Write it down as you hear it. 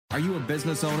Are you a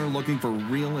business owner looking for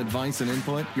real advice and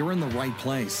input? You're in the right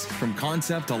place. From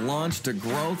concept to launch to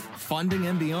growth, funding,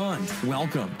 and beyond.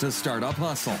 Welcome to Startup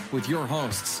Hustle with your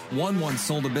hosts. One once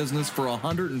sold a business for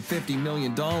 $150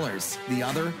 million. The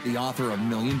other, the author of $1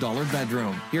 Million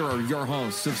Bedroom. Here are your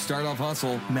hosts of Startup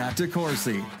Hustle, Matt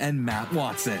DeCoursey and Matt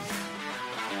Watson.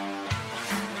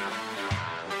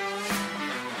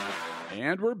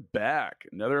 And we're back.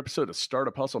 Another episode of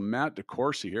Startup Hustle. Matt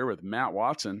DeCoursey here with Matt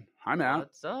Watson. Hi, Matt.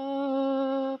 What's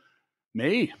up?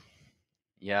 Me?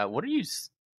 Yeah, what are you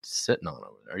sitting on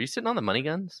over there? Are you sitting on the money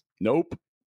guns? Nope.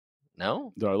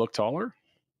 No? Do I look taller?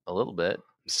 A little bit.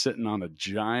 I'm sitting on a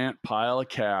giant pile of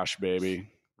cash, baby.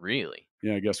 Really?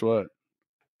 Yeah, guess what?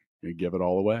 You give it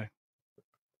all away.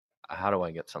 How do I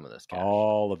get some of this cash?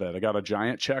 All of it. I got a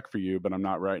giant check for you, but I'm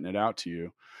not writing it out to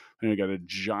you. And I got a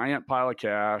giant pile of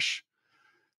cash.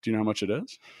 Do you know how much it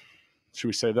is? Should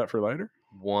we save that for later?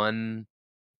 $1,000.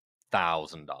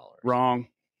 Wrong.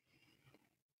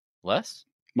 Less?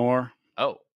 More.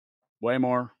 Oh, Way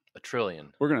more. $1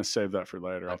 trillion. We're going to save that for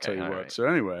later. I'll tell you what. Right. So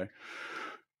anyway,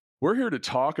 we're here to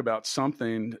talk about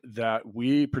something that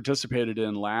we participated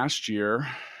in last year,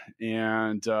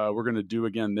 and we're going to do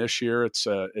again this year. It's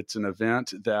an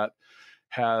event that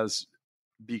has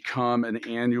become an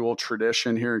annual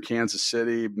tradition here in Kansas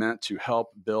City, meant to help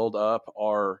build up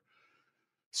our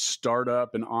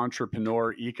startup and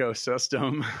entrepreneur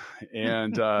ecosystem.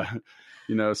 And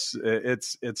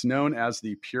it's known as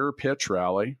the Pure Pitch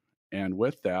Rally. And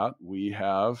with that, we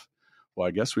have, well,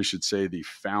 I guess we should say the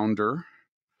founder,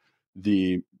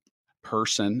 the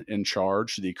person in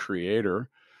charge, the creator,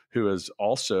 who is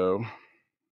also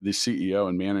the CEO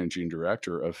and managing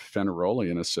director of Fenaroli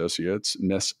and Associates,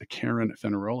 Miss Karen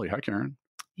Fenaroli. Hi, Karen.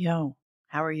 Yo,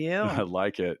 how are you? I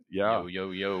like it. Yeah.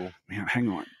 Yo. Man, hang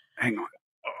on.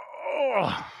 Oh,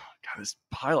 God, this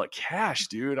pile of cash,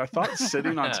 dude. I thought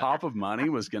sitting on top of money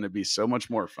was going to be so much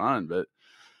more fun, but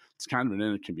it's kind of an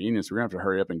inconvenience. We're going to have to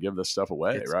hurry up and give this stuff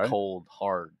away, It's right? cold,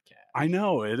 hard cash. I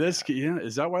know it is. Yeah.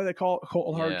 Is that why they call it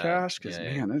cold hard Yeah. cash? Because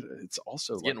Yeah. man, it's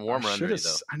also It's getting warmer under you,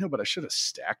 though. I know, but I should have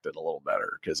stacked it a little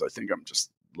better because I think I'm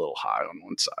just a little high on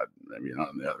one side, maybe not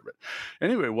on the other. But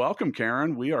anyway, welcome,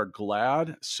 Karen. We are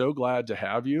so glad to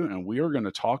have you, and we are going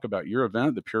to talk about your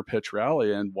event, the Pure Pitch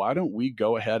Rally. And why don't we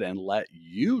go ahead and let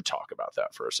you talk about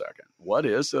that for a second? What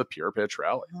is the Pure Pitch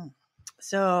Rally?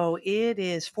 So it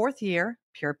is fourth year,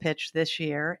 Pure Pitch this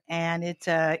year, and it's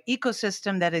an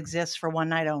ecosystem that exists for one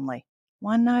night only.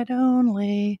 One night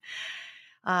only.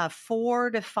 4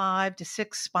 to 5 to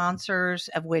 6 sponsors,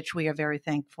 of which we are very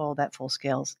thankful that Full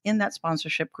Scale's in that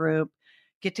sponsorship group,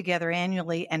 get together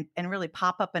annually and really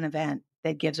pop up an event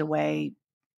that gives away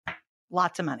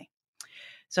lots of money.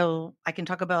 So I can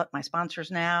talk about my sponsors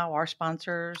now, our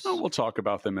sponsors. Oh, we'll talk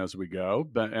about them as we go,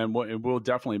 and we'll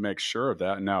definitely make sure of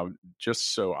that. Now,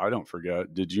 just so I don't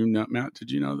forget, did you know, Matt? Did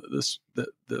you know that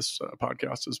this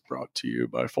podcast is brought to you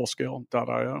by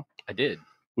Fullscale.io? I did.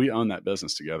 We own that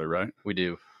business together, right? We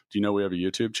do. Do you know we have a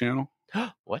YouTube channel?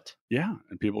 What? Yeah,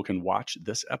 and people can watch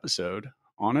this episode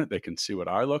on it. They can see what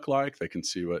I look like. They can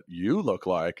see what you look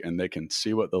like, and they can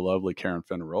see what the lovely Karen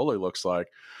Fenaroli looks like.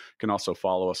 You can also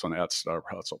follow us on @Startup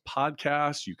Hustle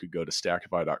Podcast. You could go to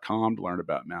Stackify.com to learn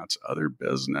about Matt's other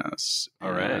business.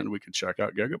 All right. And we could check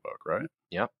out Gigabook, right?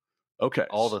 Yep. Okay.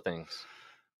 All the things.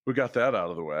 We got that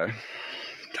out of the way.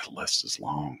 The list is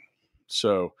long.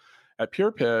 So at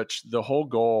Pure Pitch, the whole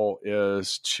goal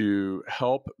is to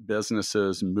help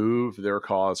businesses move their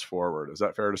cause forward. Is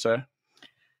that fair to say?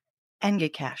 And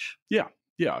get cash. Yeah.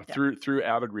 Through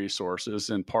added resources.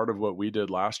 And part of what we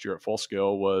did last year at Full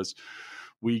Scale was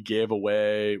we gave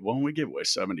away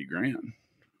 70 grand.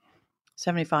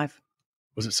 75.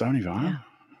 Was it 75? Yeah.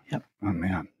 Yep. Oh,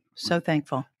 man. So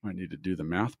thankful. I need to do the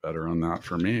math better on that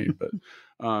for me. But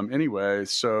anyway,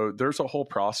 so there's a whole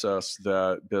process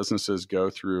that businesses go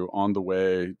through on the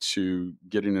way to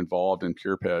getting involved in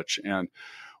Pure Pitch. And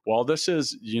while this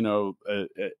is, in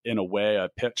a way, a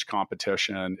pitch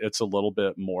competition, it's a little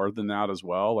bit more than that as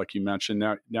well. Like you mentioned,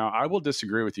 now I will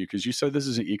disagree with you because you said this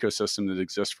is an ecosystem that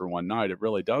exists for one night. It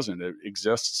really doesn't. It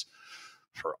exists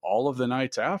for all of the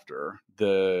nights after.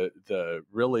 The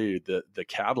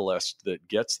catalyst that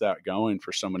gets that going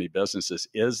for so many businesses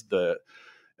is the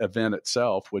event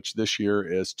itself, which this year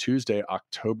is Tuesday,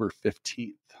 October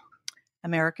 15th.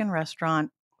 American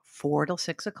Restaurant, 4 till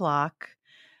 6 o'clock.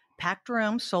 Packed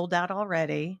room, sold out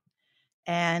already.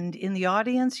 And in the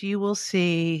audience, you will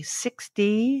see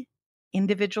 60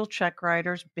 individual check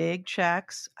writers, big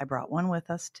checks. I brought one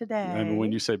with us today. And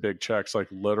when you say big checks, like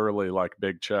literally like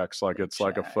big checks, like it's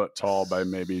like a foot tall by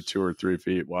maybe 2 or 3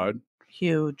 feet wide.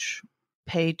 Huge.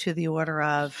 Paid to the order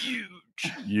of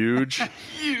Huge.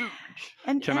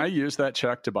 And Can I use that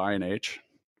check to buy an H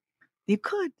You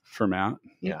could. for Matt?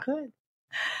 You Yeah. could.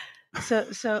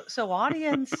 So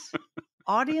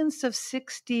audience of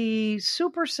 60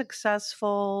 super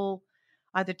successful,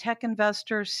 either tech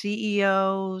investors,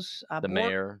 CEOs, The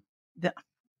mayor.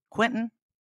 Quentin,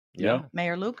 Yeah.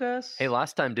 Mayor Lucas. Hey,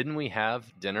 last time, didn't we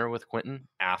have dinner with Quentin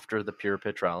after the Pure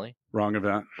Pitch rally? Wrong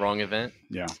event. Wrong event?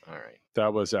 Yeah. All right.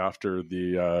 That was after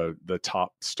the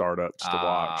top startups to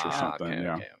watch or something. Okay,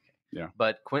 yeah. okay. Yeah.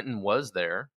 But Quentin was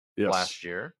there Yes. last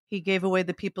year. He gave away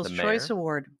the People's The Choice mayor?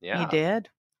 Award. Yeah. He did.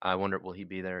 I wonder, will he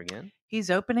be there again? He's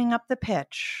opening up the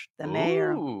pitch. The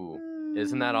mayor. Ooh,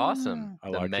 isn't that awesome?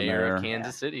 I The like the mayor of mayor.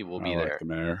 Kansas City will I be like there. the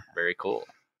mayor. Very cool.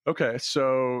 Okay,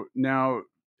 so now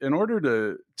in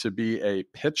order to be a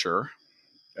pitcher,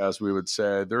 as we would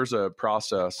say, there's a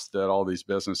process that all these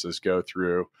businesses go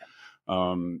through.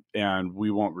 And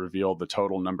we won't reveal the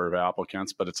total number of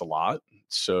applicants, but it's a lot.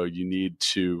 So you need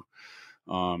to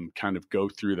kind of go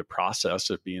through the process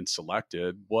of being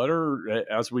selected.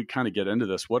 As we kind of get into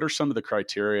this, what are some of the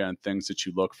criteria and things that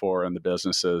you look for in the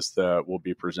businesses that will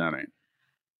be presenting?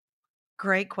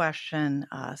 Great question.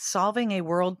 Solving a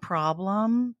world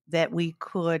problem that we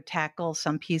could tackle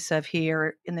some piece of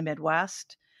here in the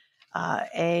Midwest.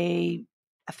 A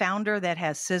founder that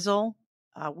has sizzle.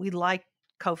 We like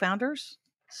co-founders.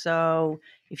 So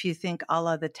if you think a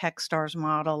la the Techstars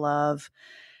model of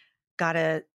got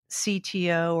a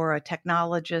CTO or a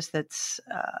technologist that's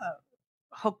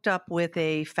hooked up with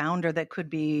a founder that could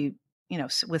be,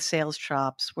 with sales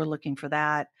chops, we're looking for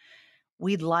that.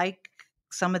 We'd like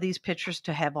some of these pitchers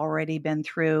to have already been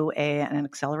through an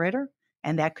accelerator,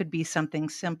 and that could be something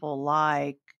simple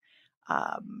like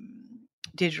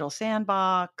Digital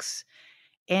Sandbox,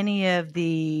 any of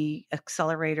the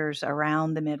accelerators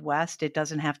around the Midwest. It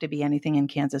doesn't have to be anything in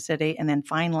Kansas City. And then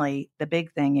finally, the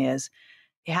big thing is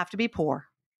you have to be poor.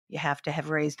 You have to have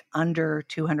raised under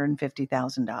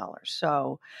 $250,000.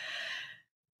 So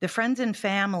the friends and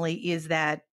family is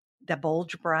the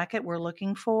bulge bracket we're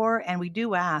looking for. And we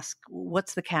do ask,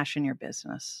 what's the cash in your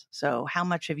business? So how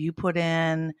much have you put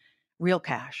in real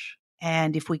cash?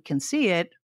 And if we can see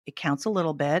it, it counts a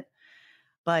little bit.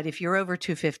 But if you're over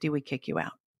 250, we kick you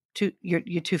out.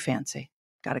 You're too fancy.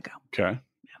 Got to go. Okay.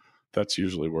 Yeah. That's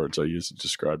usually words I use to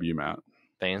describe you, Matt.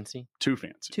 Fancy? Too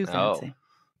fancy. Too fancy.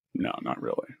 No, not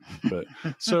really. But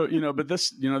so, but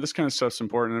this kind of stuff's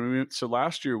important. I mean, so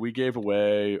last year we gave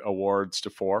away awards to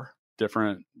 4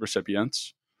 different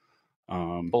recipients.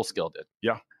 Full Scale did.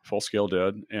 Yeah, Full Scale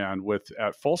did. And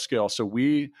at Full Scale, so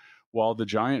while the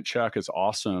giant check is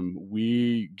awesome,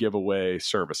 we give away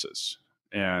services.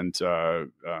 And so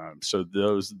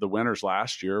the winners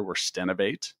last year were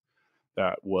Stenovate.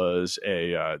 That was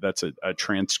a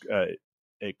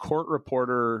court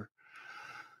reporter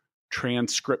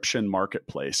transcription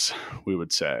marketplace, we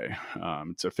would say.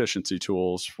 It's efficiency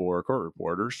tools for court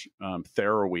reporters.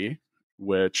 Therawe,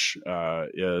 which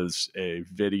is a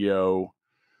video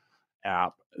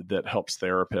app that helps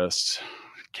therapists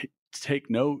take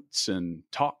notes and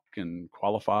talk and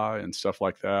qualify and stuff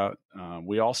like that.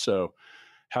 We also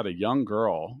had a young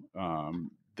girl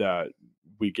that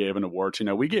we gave an award to.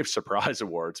 Now, we gave surprise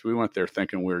awards. We went there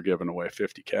thinking we were giving away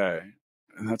 $50K,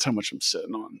 and that's how much I'm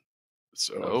sitting on.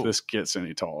 So if this gets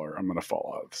any taller, I'm going to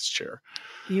fall out of this chair.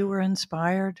 You were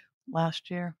inspired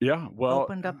last year. Yeah. Well,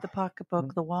 opened up the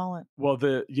pocketbook, the wallet. Well,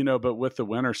 but with the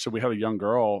winner, so we had a young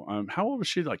girl. How old was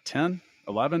she? Like 10,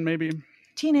 11, maybe?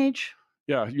 Teenage.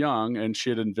 Yeah, young. And she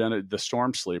had invented the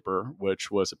Storm Sleeper,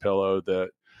 which was a pillow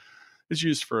that is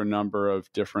used for a number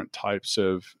of different types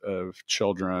of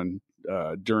children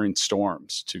during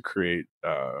storms to create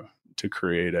a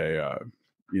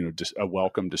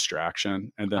welcome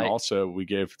distraction. And then also we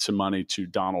gave some money to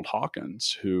Donald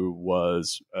Hawkins, who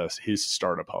was he's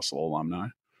Startup Hustle alumni.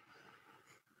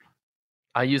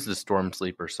 I use the Storm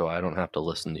Sleeper so I don't have to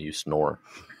listen to you snore.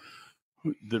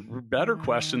 The better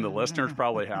question the listeners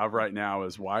probably have right now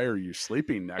is, why are you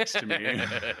sleeping next to me?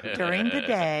 During the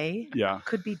day. Yeah.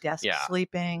 Could be desk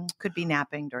sleeping, could be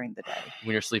napping during the day.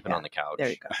 When you're sleeping on the couch. There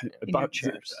you go. In your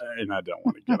chairs. And I don't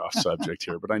want to get off subject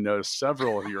here, but I noticed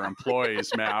several of your employees,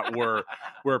 Matt, were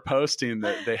posting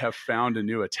that they have found a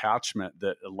new attachment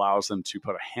that allows them to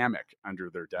put a hammock under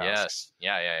their desks.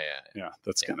 Yes. Yeah.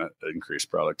 That's going to increase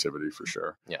productivity for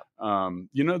sure. Yeah.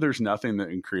 There's nothing that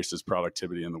increases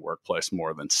productivity in the workplace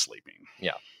more than sleeping.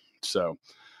 Yeah. So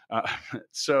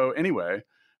anyway,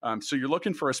 So you're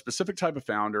looking for a specific type of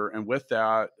founder, and with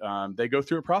that, they go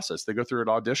through a process. They go through an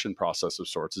audition process of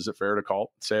sorts. Is it fair to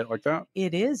say it like that?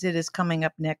 It is. It is coming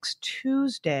up next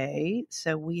Tuesday.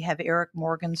 So we have Eric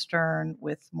Morgenstern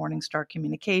with Morningstar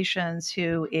Communications,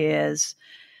 who is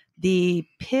the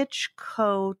pitch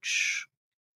coach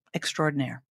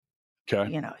extraordinaire.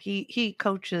 Okay. You know, he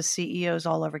coaches CEOs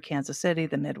all over Kansas City,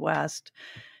 the Midwest,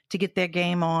 to get their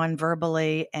game on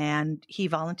verbally, and he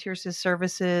volunteers his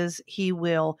services. He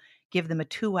will give them a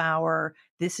 2-hour,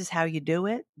 this is how you do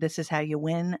it, this is how you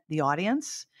win the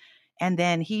audience. And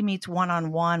then he meets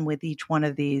one-on-one with each one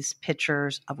of these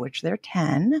pitchers, of which there are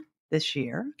 10 this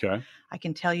year. Okay. I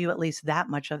can tell you at least that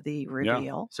much of the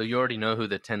reveal. So you already know who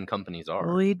the 10 companies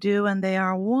are. We do, and they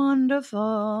are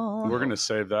wonderful. We're going to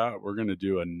save that. We're going to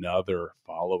do another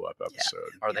follow-up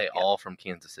episode. Are they all from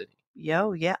Kansas City?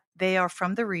 Yeah. They are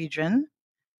from the region.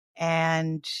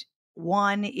 And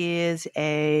one is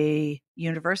a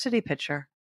university pitcher.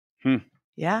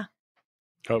 Yeah.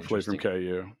 Hopefully from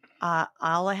KU.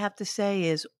 All I have to say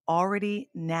is already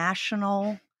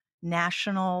national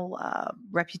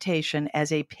reputation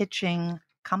as a pitching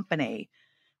company.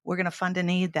 We're going to fund a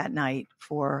need that night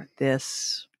for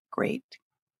this great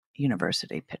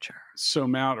university pitcher. So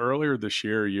Matt, earlier this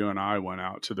year, you and I went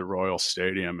out to the Royal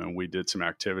Stadium and we did some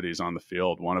activities on the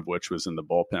field, one of which was in the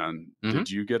bullpen. Mhm. Did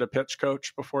you get a pitch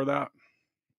coach before that?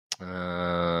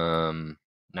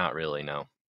 Not really, no.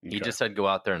 He Okay. just said go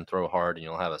out there and throw hard and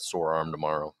you'll have a sore arm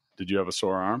tomorrow. Did you have a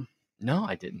sore arm? No,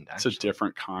 I didn't It's actually. a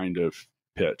different kind of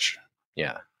pitch,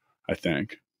 Yeah. I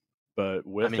think. But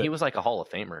with I mean, he was like a Hall of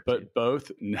Famer. too. but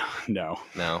both, no. No.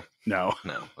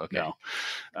 Okay. No.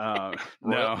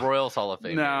 No. Royals Hall of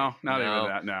Famer. No, not No. even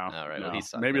that. No. All right, No. well, he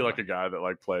sucked. Maybe Never like a guy that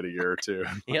like played a year or two.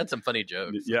 He had some funny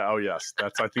jokes. Yeah. Oh, yes.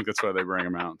 I think that's why they bring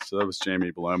him out. So that was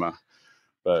Jamie Bloma.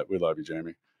 But we love you,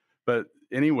 Jamie. But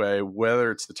anyway, whether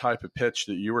it's the type of pitch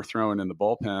that you were throwing in the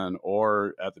bullpen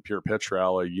or at the Pure Pitch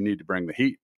Rally, you need to bring the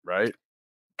heat, right?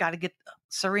 Got to get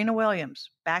Serena Williams,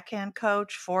 backhand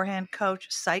coach, forehand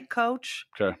coach, sight coach.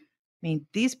 Okay. I mean,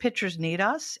 these pitchers need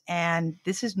us, and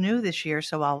this is new this year,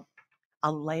 so I'll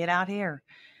lay it out here.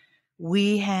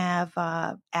 We have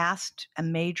asked a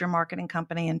major marketing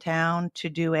company in town to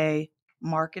do a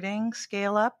marketing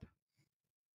scale-up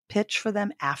pitch for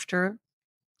them after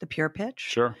the Pure Pitch.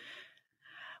 Sure.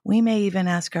 We may even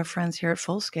ask our friends here at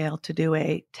Full Scale to do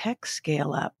a tech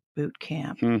scale-up boot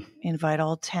camp. Invite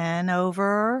all 10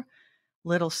 over,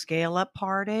 little scale-up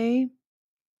party.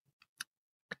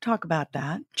 Talk about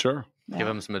that. Sure. Give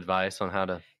him some advice on how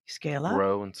to Scale up.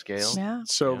 grow and scale. Yeah.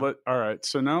 So Yeah. all right.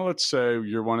 So now let's say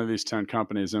you're one of these 10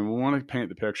 companies, and we want to paint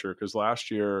the picture because last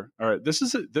year, all right, this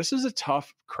is a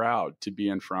tough crowd to be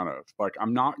in front of. Like,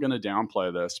 I'm not going to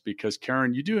downplay this because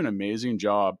Karen, you do an amazing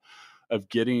job of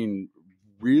getting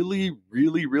really,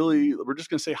 really, really, we're just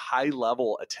going to say high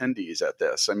level attendees at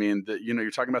this. I mean, you're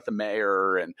talking about the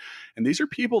mayor and these are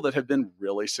people that have been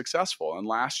really successful. And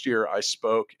last year I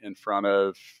spoke in front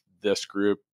of this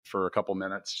group for a couple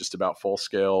minutes just about Full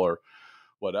Scale or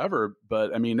whatever.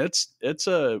 But I mean,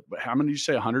 how many did you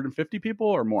say, 150 people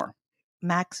or more?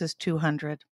 Max is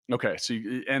 200. Okay. So,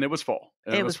 and it was full.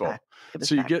 And It was full. packed. It was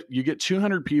So packed. you get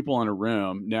 200 people in a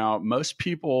room. Now, most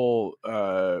people,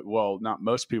 well, not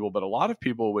most people, but a lot of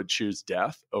people would choose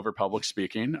death over public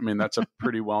speaking. I mean, that's a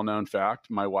pretty well-known fact.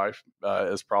 My wife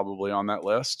is probably on that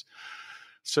list.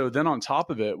 So then on top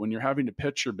of it, when you're having to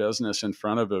pitch your business in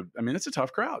front of it's a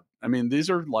tough crowd. I mean, these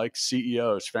are like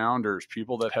CEOs, founders,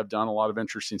 people that have done a lot of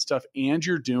interesting stuff, and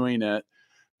you're doing it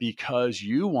because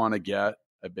you want to get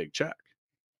a big check,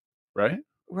 right?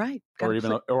 Right. Or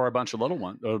even a bunch of little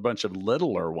ones, or a bunch of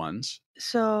littler ones.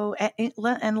 So,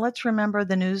 and let's remember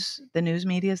the news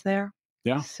media is there.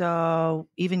 Yeah. So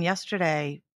even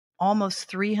yesterday, almost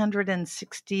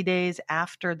 360 days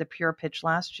after the Pure Pitch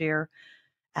last year,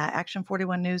 Action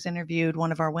 41 News interviewed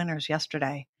one of our winners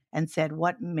yesterday and said,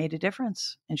 what made a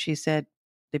difference? And she said,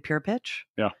 the Pure Pitch.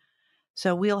 Yeah.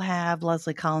 So we'll have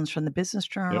Leslie Collins from the Business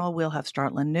Journal. Yep. We'll have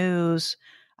Startland News.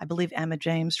 I believe Emma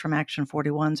James from Action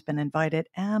 41's been invited.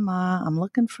 Emma, I'm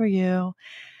looking for you.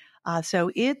 So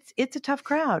it's a tough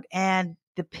crowd. And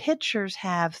the pitchers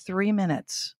have 3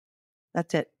 minutes.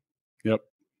 That's it. Yep.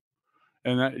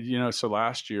 And that, so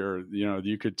last year,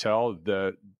 you could tell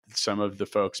that some of the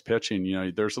folks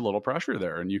pitching, there's a little pressure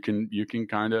there, and you can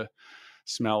kind of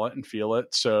smell it and feel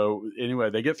it. So anyway,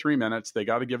 they get 3 minutes. They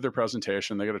got to give their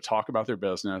presentation. They got to talk about their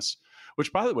business,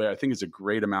 which, by the way, I think is a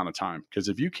great amount of time, because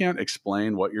if you can't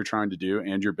explain what you're trying to do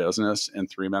and your business in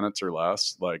 3 minutes or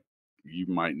less, like, you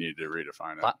might need to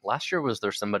redefine it. Last year, was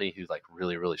there somebody who like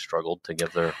really, really struggled to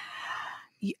give their...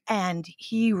 And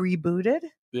he rebooted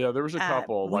Yeah, there was a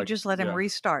couple. We just let him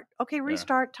restart. Okay,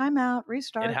 restart, timeout,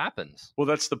 restart. It happens. Well,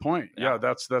 that's the point. Yeah,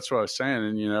 that's what I was saying.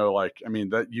 And, like, I mean,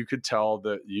 that you could tell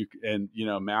that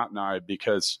Matt and I,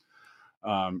 because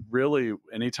really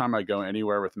anytime I go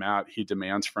anywhere with Matt, he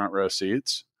demands front row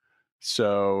seats.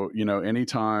 So,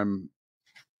 anytime,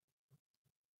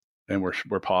 and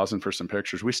we're pausing for some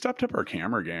pictures. We stepped up our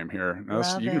camera game here.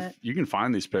 You can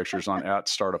find these pictures on at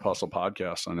Startup Hustle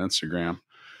Podcast on Instagram,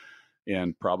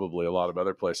 and probably a lot of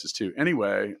other places too.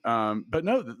 Anyway, but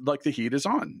no, like, the heat is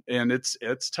on, and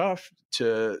it's tough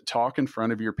to talk in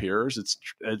front of your peers.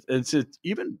 It's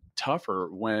even tougher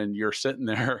when you're sitting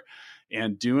there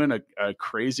and doing a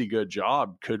crazy good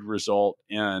job could result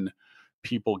in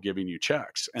people giving you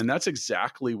checks. And that's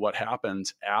exactly what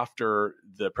happens after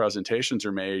the presentations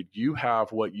are made. You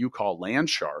have what you call land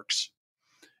sharks.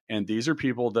 And these are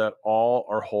people that all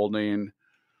are holding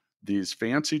these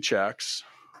fancy checks.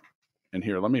 And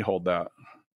here, let me hold that.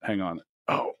 Hang on.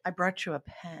 Oh, I brought you a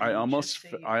pen. I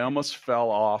almost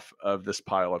fell off of this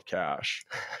pile of cash.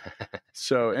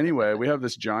 So anyway, we have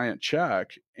this giant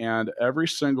check, and every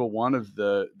single one of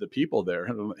the people there.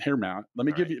 Here, Matt, let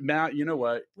me give you, Matt, you know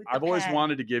what? I've always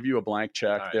wanted to give you a blank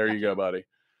check. Right, there you go, buddy.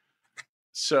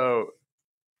 So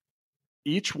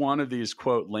each one of these,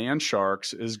 quote, land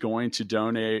sharks is going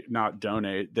to not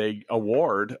donate, they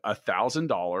award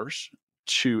 $1,000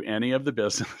 to any of the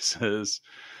businesses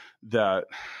that,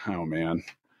 oh man,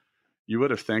 you would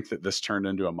have think that this turned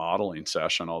into a modeling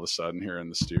session all of a sudden here in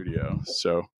the studio.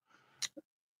 So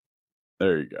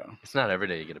there you go. It's not every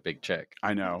day you get a big check.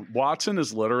 I know. Watson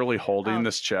is literally holding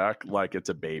this check like it's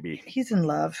a baby. He's in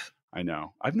love. I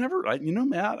know.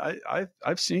 Matt,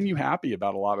 I've seen you happy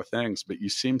about a lot of things, but you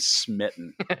seem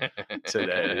smitten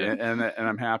today, and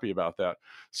I'm happy about that.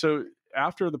 So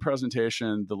after the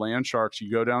presentation, the land sharks, you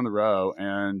go down the row,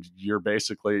 and you're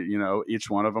basically, each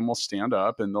one of them will stand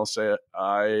up and they'll say,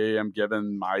 I am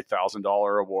giving my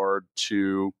 $1,000 award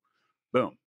to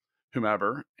boom,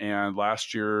 whomever. And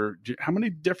last year, how many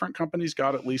different companies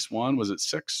got at least one? Was it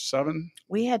 6, 7?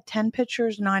 We had 10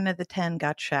 pitchers. 9 of the 10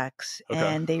 got checks,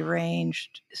 and they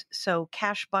ranged. So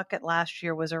Cash Bucket last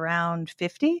year was around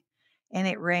 50, and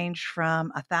it ranged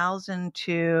from $1,000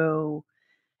 to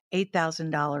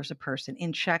 $8,000 a person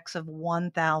in checks of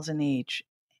 $1,000 each.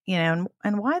 And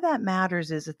why that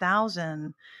matters is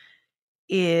 $1,000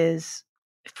 is,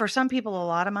 for some people, a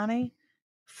lot of money.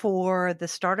 For the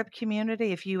startup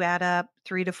community, if you add up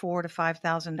 $3,000 to $4,000 to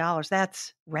 $5,000,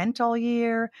 that's rent all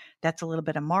year. That's a little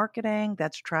bit of marketing.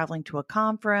 That's traveling to a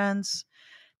conference.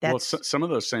 Some of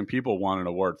those same people won an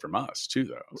award from us too,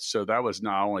 though. So that was,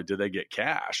 not only did they get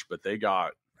cash, but they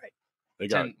got. They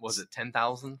got. Was it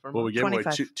 10,000 from? Well, we gave away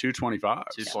 225.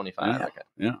 225. Yeah. Okay.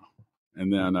 Yeah,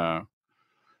 and then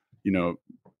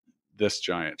this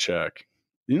giant check.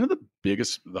 The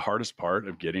hardest part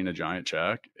of getting a giant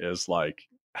check is, like,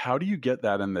 how do you get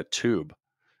that in the tube?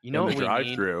 In the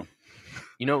drive-through.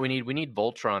 You know what we need? We need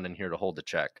Voltron in here to hold the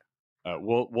check.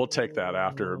 We'll take that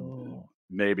after.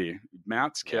 Maybe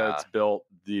Matt's kids built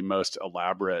the most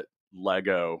elaborate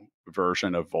Lego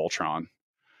version of Voltron.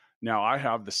 Now I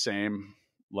have the same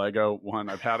Lego one.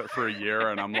 I've had it for a year,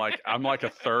 and I'm like a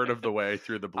third of the way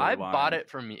through the blue line. I bought it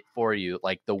for you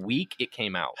like the week it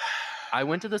came out. I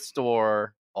went to the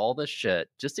store, all this shit,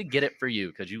 just to get it for you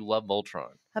because you love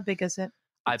Voltron. How big is it?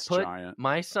 It's giant.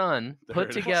 My son put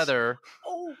together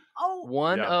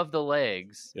one of the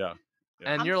legs. Yeah.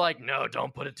 And you're like, no,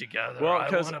 don't put it together. Well,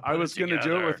 because I was going to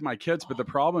do it with my kids, but the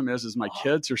problem is my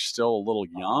kids are still a little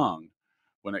young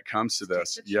when it comes to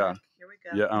this. Yeah. Here we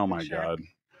go. Yeah. Oh my God.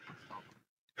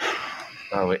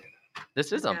 Oh wait,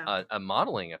 this is a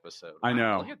modeling episode. I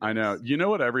know. I know. You know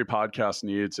what every podcast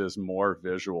needs is more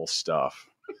visual stuff.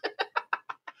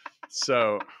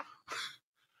 So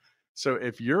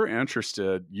if you're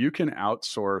interested, you can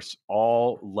outsource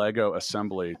all Lego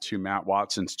assembly to Matt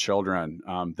Watson's children.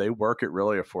 They work at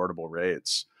really affordable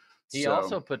rates. He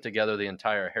also put together the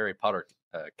entire Harry Potter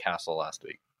castle last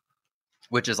week,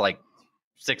 which is like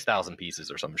 6,000 pieces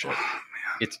or some shit.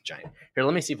 It's giant. Here,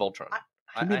 let me see Voltron.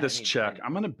 Give me this check.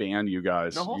 I'm going to ban you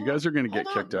guys. No, you guys are going to get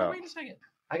kicked out. Wait a second.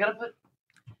 I got to put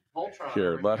Voltron.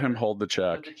 Here, let him hold the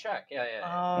check. The check. Yeah. Oh,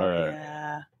 all right.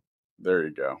 Yeah. There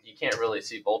you go. You can't really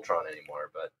see Voltron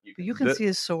anymore, but you can see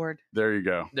his sword. There you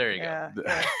go. There you go.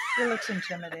 Yeah. It looks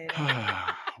intimidating.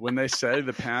 When they say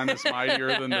the pen is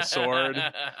mightier than the sword,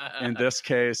 in this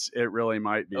case, it really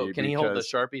might be. Oh, can he hold the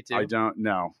Sharpie too? I don't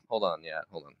know. Hold on.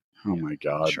 Oh my God. Oh, my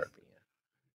God. Sharpie.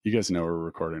 You guys know we're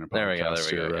recording a podcast.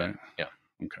 There we go. Right? Yeah.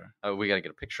 Okay. We got to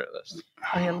get a picture of this.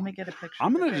 Oh, yeah, let me get a picture. I'm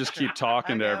of the going to just picture. keep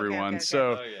talking to Okay, everyone. okay.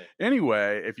 So Okay.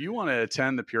 anyway, if you want to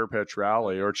attend the Pure Pitch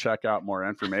Rally or check out more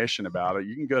information about it,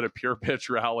 you can go to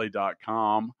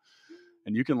purepitchrally.com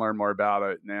and you can learn more about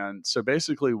it. And so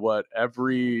basically Hold on,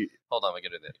 we got to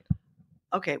do that again.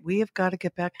 Okay, we have got to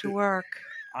get back to work.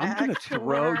 I'm going to Back to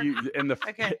throw work. you in the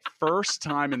Okay. first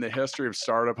time in the history of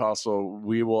Startup Hustle,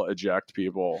 we will eject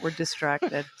people. We're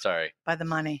distracted Sorry, by the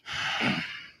money.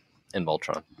 in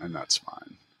Voltron. And that's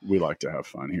fine. We like to have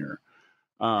fun here.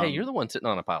 Hey, you're the one sitting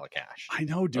on a pile of cash. I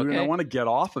know, dude. And I Okay. want to get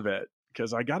off of it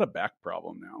because I got a back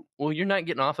problem now. Well, you're not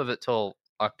getting off of it till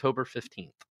October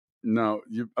 15th. No,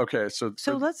 okay. So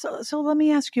let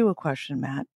me ask you a question,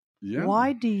 Matt. yeah.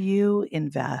 Why do you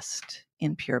invest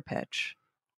in Pure Pitch?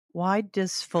 Why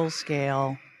does Full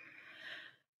Scale?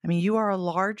 I mean, you are our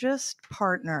largest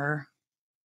partner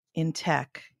in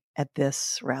tech at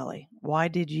this rally. Why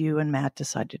did you and Matt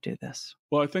decide to do this?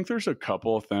 Well, I think there's a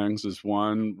couple of things. Is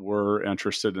one, we're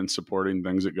interested in supporting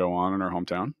things that go on in our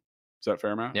hometown. Is that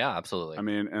fair, Matt? Yeah, absolutely. I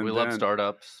mean, and we then, love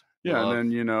startups. We Yeah, love-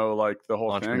 and then like the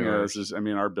whole thing entrepreneurs. is I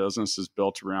mean, our business is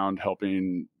built around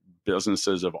helping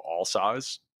businesses of all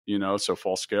size. So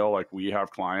Full Scale, like we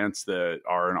have clients that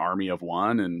are an army of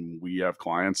one, and we have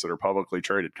clients that are publicly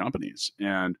traded companies.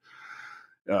 And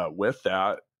with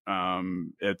that,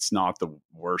 it's not the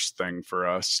worst thing for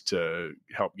us to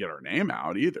help get our name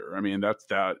out either. I mean,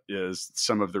 that is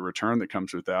some of the return that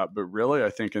comes with that. But really, I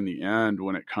think in the end,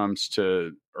 when it comes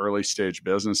to early stage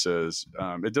businesses,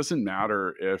 it doesn't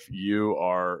matter if you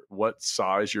are what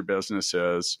size your business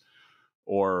is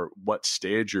or what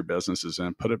stage your business is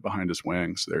in. Put it behind his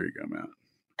wings. There you go, Matt.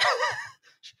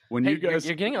 When Hey, you guys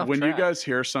you're getting off when track. you guys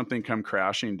hear something come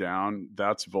crashing down,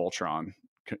 that's Voltron.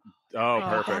 Oh,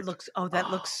 perfect. That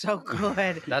looks so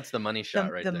good. That's the money shot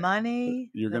the, right the there.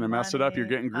 money. You're the going to mess it up. You're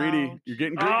money. getting greedy. Oh, You're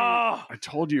getting greedy. Oh! I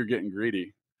told you you're getting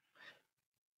greedy.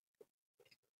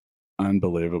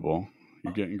 Unbelievable.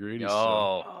 You're getting greedy.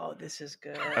 Oh, this is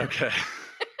good. Okay.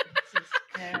 This is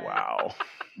good. Wow.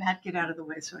 Matt, get out of the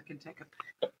way so I can take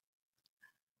a.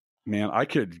 Man, I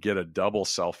could get a double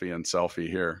selfie and selfie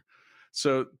here.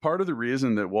 So part of the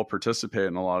reason that we'll participate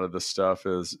in a lot of this stuff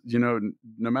is, no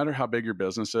matter how big your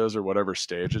business is or whatever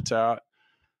stage it's at,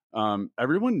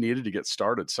 everyone needed to get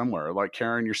started somewhere. Like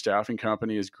Karen, your staffing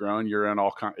company has grown. You're in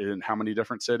in how many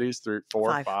different cities? 3,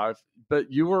 4, 5.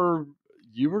 But you were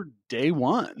day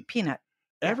one. Peanut.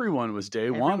 Everyone was day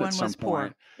one Everyone at some was poor.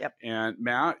 point. Yep. And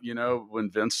Matt,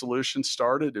 when Vince Solutions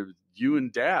started, it was you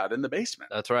and Dad in the basement.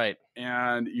 That's right.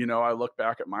 And, I look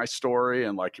back at my story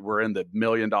and like we're in the $1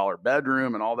 million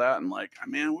bedroom and all that. And like,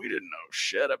 man, we didn't know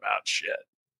shit about shit.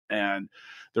 And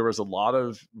there was a lot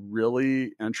of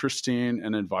really interesting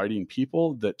and inviting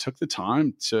people that took the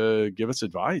time to give us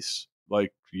advice.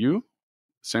 Like you,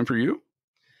 same for you.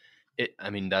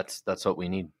 That's what we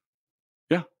need.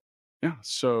 Yeah.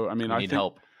 So, I mean, We need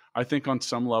help. I think on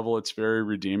some level it's very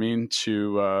redeeming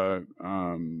to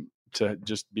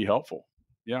just be helpful.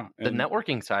 Yeah. The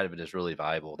networking side of it is really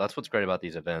valuable. That's what's great about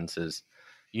these events is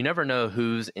you never know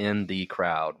who's in the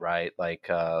crowd, right? Like,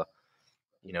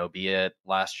 be it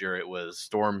last year it was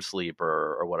Storm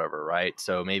Sleeper or whatever, right?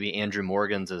 So maybe Andrew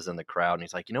Morgans is in the crowd and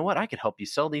he's like, you know what? I could help you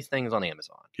sell these things on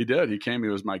Amazon. He did. He came. He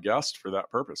was my guest for that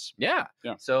purpose. Yeah.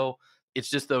 Yeah. So it's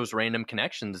just those random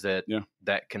connections that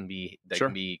can be Sure.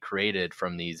 can be created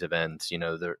from these events.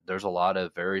 There's a lot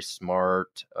of very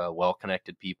smart,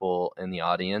 well-connected people in the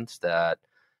audience that,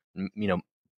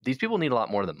 these people need a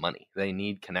lot more than money. They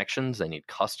need connections. They need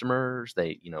customers.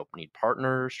 They, need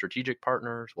partners, strategic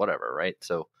partners, whatever. Right.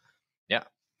 So, yeah.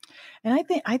 And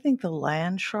I think the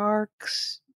Land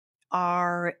Sharks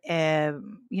are,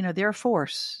 they're a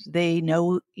force. They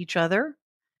know each other.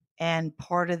 And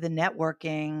part of the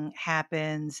networking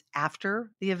happens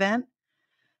after the event.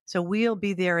 So we'll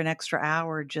be there an extra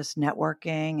hour just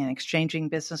networking and exchanging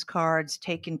business cards,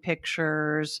 taking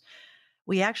pictures.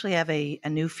 We actually have a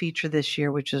new feature this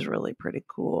year, which is really pretty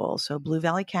cool. So Blue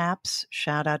Valley Caps,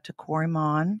 shout out to Corey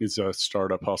Mon. He's a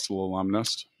Startup Hustle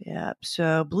alumnus. Yeah.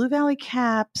 So Blue Valley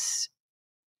Caps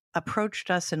approached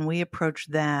us and we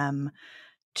approached them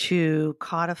to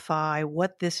codify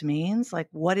what this means, like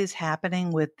what is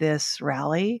happening with this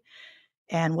rally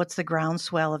and what's the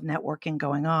groundswell of networking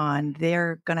going on.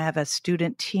 They're going to have a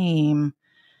student team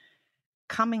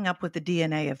coming up with the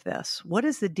DNA of this. What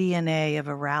is the DNA of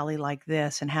a rally like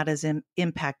this and how does it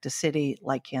impact a city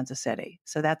like Kansas City?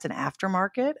 So that's an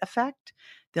aftermarket effect.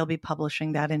 They'll be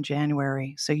publishing that in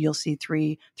January. So you'll see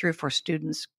three or four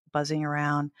students buzzing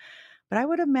around. But I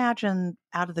would imagine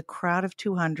out of the crowd of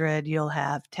 200, you'll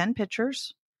have 10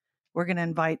 pitchers. We're going to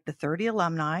invite the 30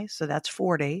 alumni, so that's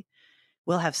 40.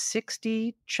 we'll have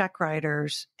 60 check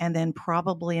writers and then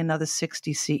probably another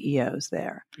 60 CEOs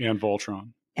there. And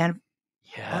Voltron. And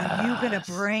Yeah. are you going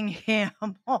to bring him?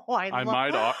 Oh, I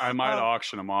might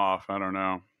auction him off. I don't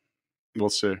know. We'll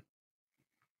see.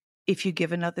 If you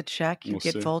give another check, you We'll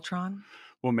get see. Voltron.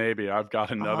 Well, maybe I've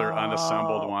got another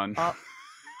unassembled one.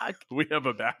 We have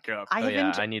a backup.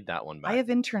 I need that one back. I have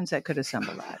interns that could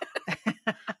assemble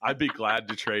that. I'd be glad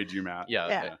to trade you, Matt. Yeah.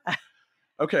 Okay. Yeah.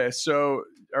 Okay. So,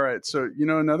 all right. So,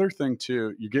 another thing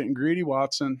too, you're getting greedy,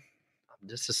 Watson. I'm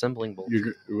disassembling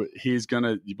bullshit. He's going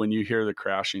to, when you hear the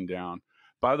crashing down.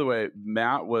 By the way,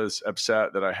 Matt was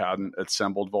upset that I hadn't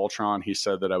assembled Voltron. He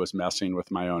said that I was messing with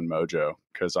my own mojo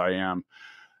because I am.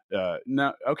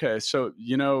 No. Okay. So,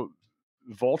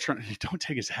 Voltron, don't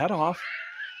take his head off.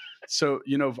 So,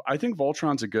 I think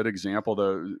Voltron's a good example,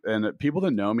 though. And people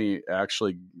that know me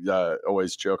actually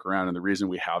always joke around. And the reason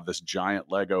we have this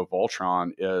giant Lego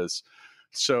Voltron is,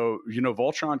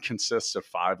 Voltron consists of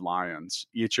 5 lions,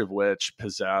 each of which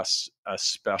possess a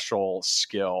special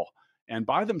skill. And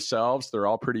by themselves, they're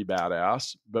all pretty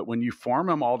badass. But when you form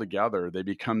them all together, they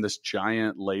become this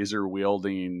giant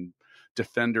laser-wielding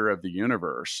defender of the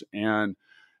universe. And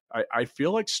I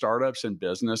feel like startups and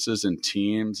businesses and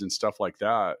teams and stuff like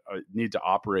that need to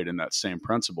operate in that same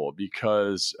principle,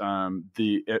 because when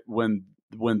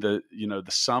the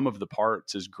sum of the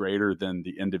parts is greater than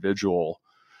the individual,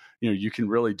 you can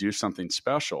really do something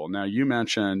special. Now, you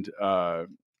mentioned that.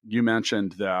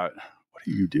 What are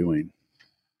you doing?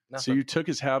 Nothing. So you took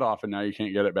his head off and now you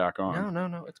can't get it back on.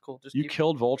 No, it's cool. Just you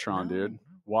killed Voltron, dude.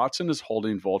 Watson is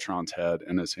holding Voltron's head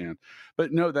in his hand.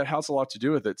 But no, that has a lot to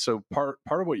do with it. So part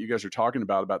of what you guys are talking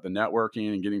about the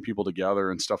networking and getting people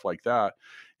together and stuff like that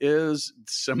is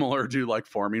similar to like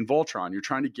forming Voltron. You're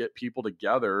trying to get people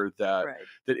together that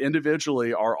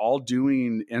individually are all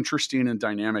doing interesting and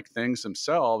dynamic things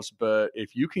themselves. But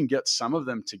if you can get some of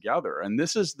them together, and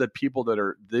these are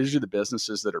the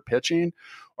businesses that are pitching,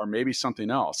 or maybe something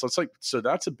else. So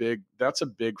that's a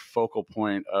big focal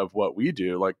point of what we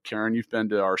do. Like, Karen, you've been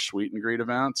to our Sweet and Greet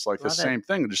events, like the same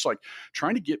thing, just like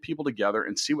trying to get people together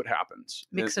and see what happens.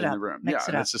 Mix it up. In the room. Mix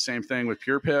it up. It's the same thing with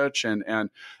Pure Pitch. And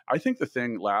I think the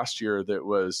thing last year that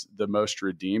was the most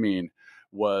redeeming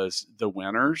was the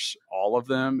winners, all of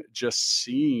them, just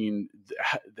seeing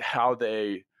how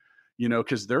they,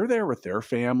 because they're there with their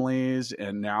families,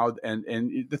 and now, and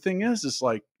the thing is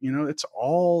like, it's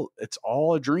all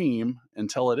a dream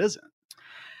until it isn't.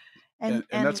 And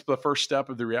that's the first step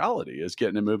of the reality, is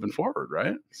getting it moving forward,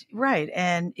 right? Right.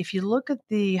 And if you look at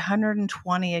the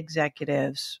 120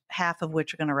 executives, half of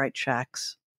which are going to write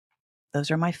checks, those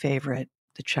are my favorite,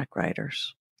 the check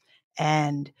writers.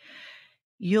 And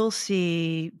you'll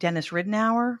see Dennis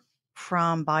Ridenour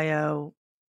from Bio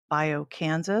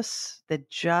Kansas that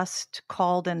just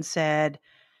called and said,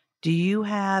 do you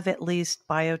have at least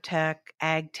biotech,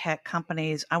 ag tech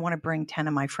companies? I want to bring 10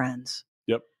 of my friends.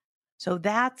 Yep. So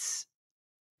that's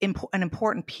an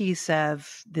important piece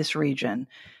of this region.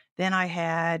 Then I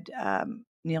had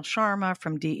Neil Sharma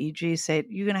from DEG say,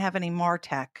 "You're going to have any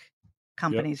MarTech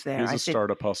companies there?" He's a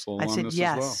Startup Hustle. I said,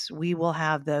 yes, we will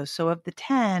have those. So of the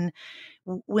 10,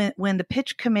 when the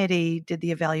pitch committee did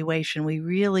the evaluation,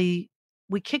 we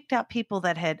kicked out people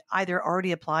that had either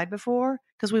already applied before,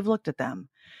 because we've looked at them,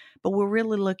 but we're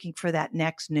really looking for that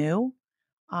next new.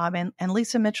 And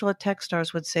Lisa Mitchell at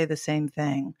Techstars would say the same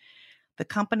thing. The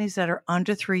companies that are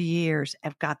under 3 years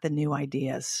have got the new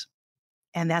ideas,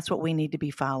 and that's what we need to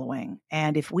be following.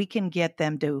 And if we can get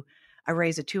them to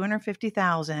raise a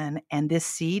 $250,000, and this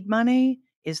seed money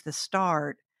is the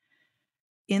start,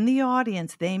 in the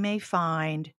audience, they may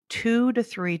find 2 to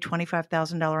 3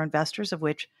 $25,000 investors, of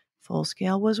which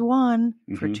Fullscale was one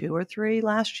for 2 or 3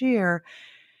 last year.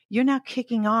 You're now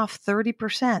kicking off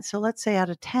 30%. So let's say out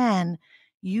of 10,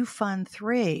 you fund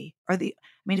 3.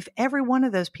 If every one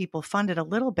of those people funded a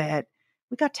little bit,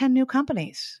 we got 10 new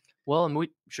companies. Well, and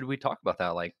should we talk about that?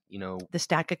 Like, the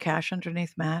stack of cash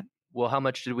underneath Matt. Well, how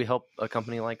much did we help a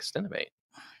company like Stinovate?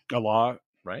 A lot.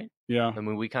 Right? Yeah. I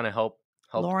mean, we kind of helped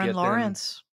Lauren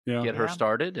Lawrence. Get her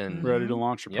started and ready to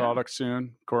launch a product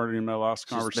soon, according to my last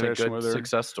conversation with her.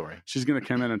 Success story. She's going to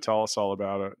come in and tell us all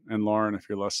about it. And Lauren, if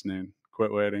you're listening,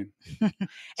 quit waiting.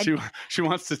 She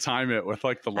wants to time it with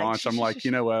like the launch. I'm like,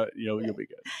 you know what? You'll be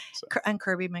good. So. And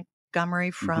Kirby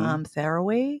Montgomery from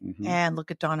Therawe, and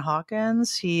look at Don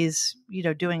Hawkins. He's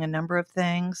doing a number of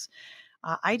things.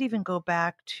 I'd even go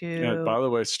back to. Yeah, by the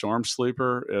way, Storm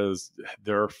Sleeper is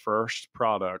their first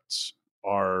products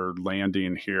are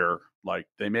landing here. Like,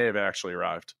 they may have actually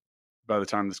arrived by the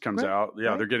time this comes out.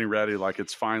 Yeah, they're getting ready. Like,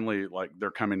 it's finally like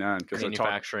they're coming in, because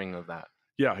manufacturing of that.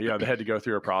 Yeah. They had to go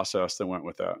through a process that went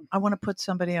with that. I want to put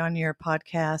somebody on your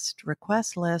podcast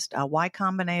request list. A Y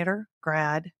Combinator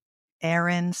grad,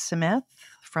 Erin Smith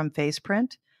from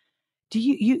Faceprint.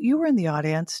 You were in the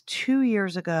audience 2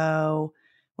 years ago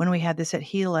when we had this at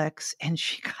Helix, and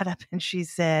she got up and she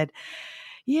said,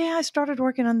 yeah, I started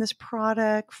working on this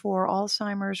product for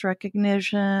Alzheimer's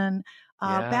recognition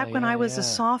back when I was a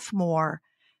sophomore.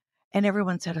 And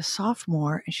everyone said, a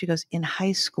sophomore? And she goes, in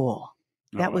high school.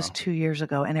 That was 2 years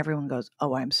ago. And everyone goes,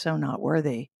 oh, I'm so not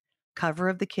worthy. Cover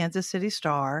of the Kansas City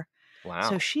Star. Wow.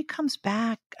 So she comes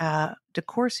back,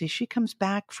 DeCourcy, she comes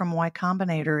back from Y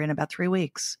Combinator in about 3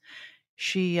 weeks.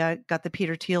 She got the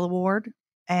Peter Thiel Award,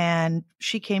 and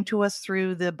she came to us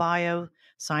through the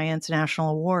Bioscience National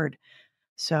Award.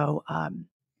 So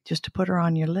just to put her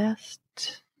on your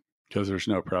list. Because there's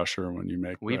no pressure when you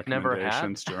make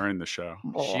recommendations during the show.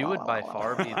 She would by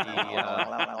far be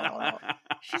the...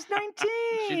 She's 19.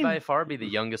 She'd by far be the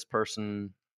youngest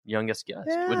guest,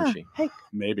 wouldn't she? Hey,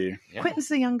 maybe. Yeah. Quentin's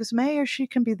the youngest mayor. She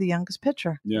can be the youngest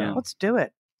pitcher. Yeah. Let's do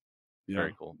it. Yeah.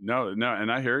 Very cool. No,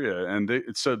 and I hear you. And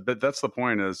but that's the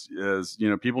point is,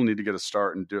 people need to get a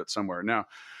start and do it somewhere. Now,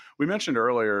 we mentioned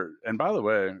earlier, and by the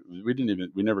way,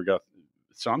 we never got,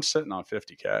 so I'm sitting on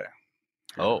 50K.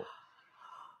 Oh,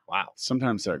 wow.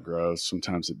 Sometimes that grows,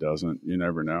 sometimes it doesn't. You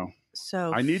never know.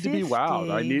 So I need 50, to be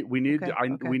wowed. We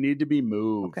need to be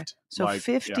moved. Okay. So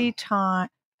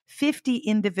 50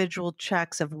 individual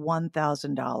checks of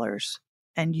 $1,000,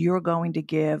 and you're going to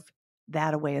give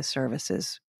that away as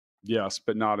services. Yes,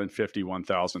 but not in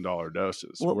 $51,000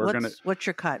 doses. What's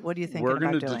your cut? What do you think? We're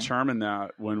going to determine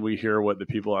that when we hear what the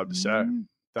people have to say.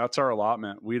 That's our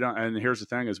allotment. We don't. And here's the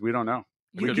thing: is we don't know.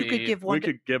 You could give one. We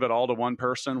could give it all to one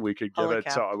person. We could give it.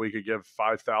 We could give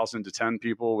 5,000 to 10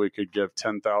 people. We could give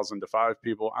 10,000 to 5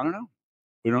 people. I don't know.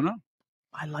 We don't know.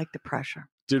 I like the pressure.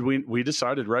 Did we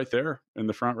decided right there in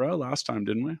the front row last time,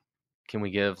 didn't we? Can we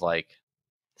give like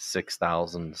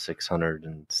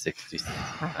 6,660?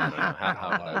 I don't know.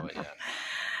 How would I win? Yeah.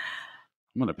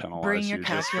 I'm going to penalize Bring you. Your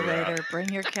calculator. Bring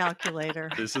your calculator.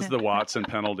 This is the Watson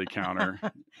penalty counter.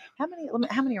 How many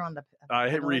are on the? I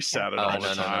hit reset it all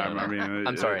the time. No. I mean,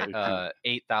 I'm sorry.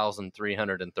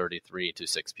 8,333 to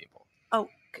 6 people. Oh,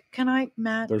 can I,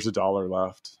 Matt? There's $1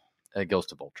 left. It goes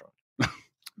to Voltron.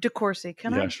 DeCourcy,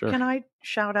 can I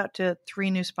shout out to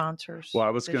 3 new sponsors? Well, I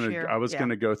was going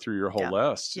to go through your whole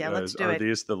list. Yeah, let's do it. Are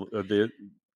these the?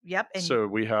 Yep. And so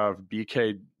we have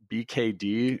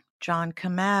BKD. John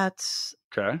Kometz.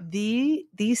 Okay. The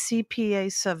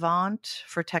CPA savant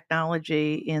for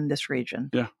technology in this region.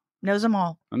 Yeah. Knows them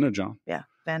all. I know John. Yeah.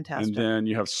 Fantastic. And then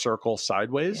you have Circle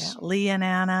Sideways. Yeah. Lee and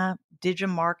Anna,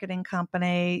 Digimarketing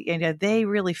Company. And they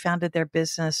really founded their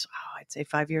business, I'd say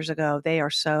 5 years ago. They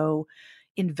are so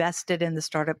invested in the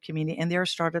startup community, and they're a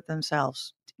startup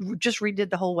themselves. Just redid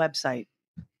the whole website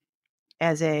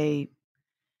as an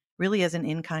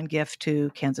in-kind gift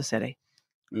to Kansas City.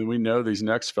 And we know these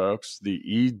next folks, the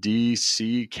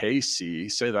EDCKC.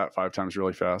 Say that 5 times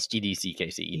really fast.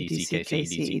 EDCKC.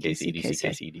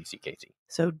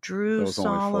 So Drew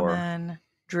Solomon.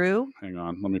 Drew? Hang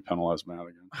on. Let me penalize Matt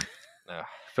again.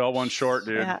 Fell one short,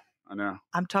 dude. Yeah. I know.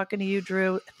 I'm talking to you,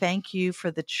 Drew. Thank you for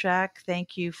the check.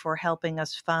 Thank you for helping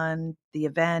us fund the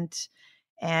event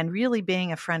and really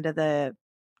being a friend of the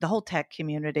whole tech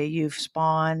community. You've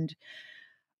spawned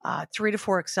 3 to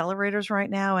 4 accelerators right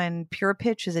now, and Pure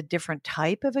Pitch is a different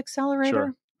type of accelerator.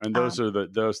 Sure. And those are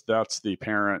that's the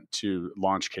parent to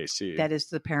Launch KC. That is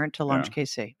the parent to Launch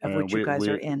KC, of which you guys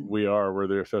are in. We're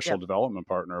the official development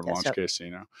partner of Launch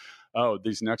KC now. Oh,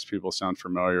 these next people sound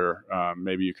familiar.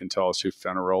 Maybe you can tell us who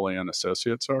Fenaroli and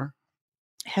Associates are.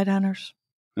 Headhunters,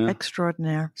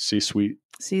 extraordinaire. C-suite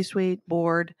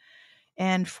board.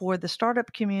 And for the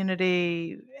startup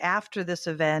community, after this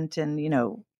event and,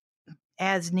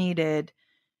 as needed,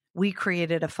 we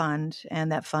created a fund,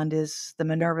 and that fund is the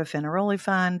Minerva Fenaroli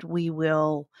Fund. We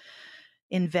will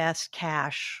invest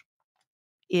cash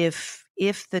if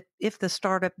the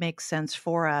startup makes sense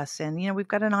for us. And, we've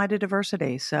got an eye to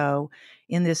diversity. So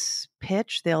in this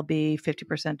pitch, there'll be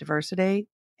 50% diversity.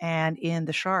 And in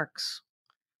the Sharks,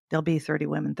 there'll be 30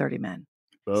 women, 30 men.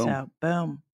 Boom. So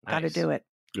boom. Nice. Got to do it.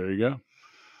 There you go.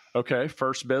 Okay.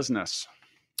 First business.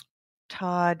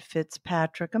 Todd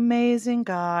Fitzpatrick, amazing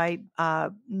guy,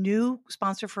 new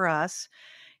sponsor for us.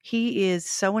 He is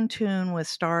so in tune with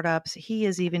startups. He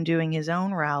is even doing his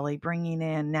own rally, bringing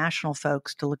in national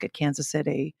folks to look at Kansas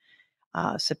City,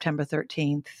 September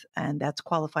 13th. And that's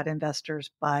qualified investors,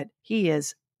 but he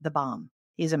is the bomb.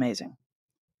 He's amazing.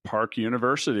 Park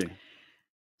University.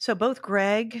 So both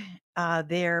Greg,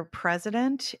 their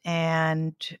president,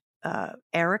 and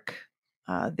Eric,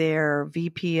 Their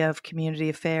VP of Community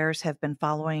Affairs have been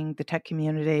following the tech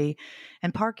community,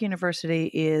 and Park University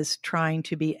is trying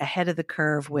to be ahead of the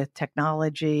curve with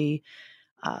technology,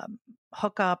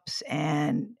 hookups,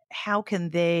 and how can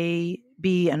they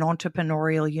be an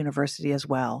entrepreneurial university as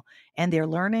well. And they're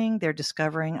learning, they're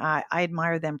discovering. I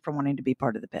admire them for wanting to be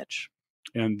part of the pitch.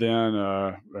 And then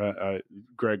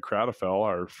Greg Cradafel,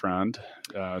 our friend,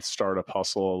 Startup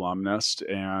Hustle alumnus,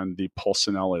 and the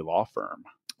Polsinelli Law Firm.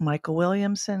 Michael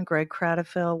Williamson, Greg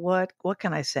Cradafel, what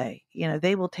can I say?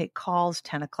 They will take calls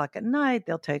 10 o'clock at night.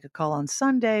 They'll take a call on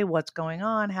Sunday. What's going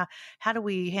on? How do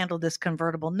we handle this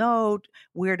convertible note?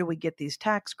 Where do we get these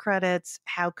tax credits?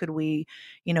 How could we,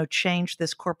 change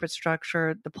this corporate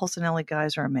structure? The Polsinelli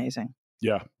guys are amazing.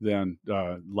 Yeah. Then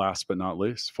last but not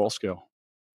least, Full Scale.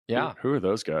 Yeah. Who are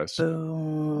those guys?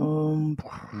 Boom.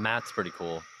 Matt's pretty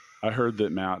cool. I heard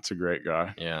that Matt's a great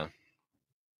guy. Yeah.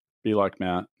 Be like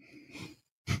Matt.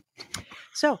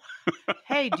 So,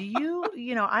 hey, do you,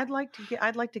 I'd like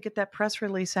to get that press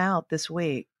release out this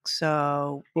week.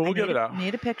 So we'll get it out.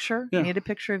 Need a picture. Yeah. Need a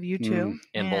picture of you two.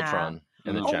 And yeah. Voltron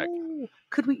and the check.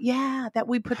 Could we? Yeah, that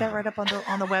we put that right up on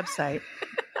the website.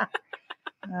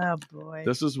 Oh boy.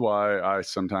 This is why I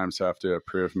sometimes have to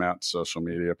approve Matt's social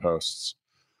media posts,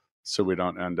 so we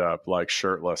don't end up like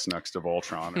shirtless next to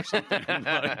Voltron or something.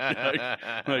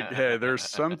 like, hey, there's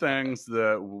some things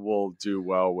that we'll do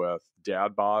well with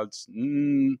dad bods.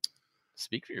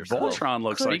 Speak for yourself. Voltron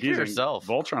looks like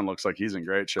Voltron looks like he's in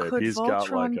great shape. Could He's Voltron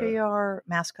got like be our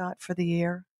mascot for the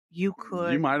year? You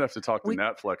might have to talk to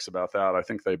Netflix about that. I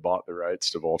think they bought the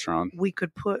rights to Voltron. We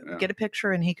could get a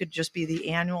picture, and he could just be the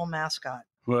annual mascot.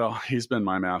 Well, he's been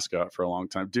my mascot for a long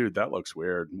time, dude. That looks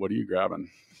weird. What are you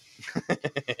grabbing?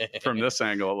 From this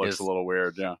angle, it looks a little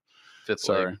weird. Yeah.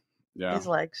 Sorry. Leg. Yeah. His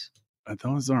legs.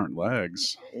 Those aren't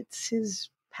legs. It's his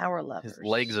power levers. His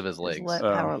legs of his legs.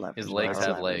 Power levers. His legs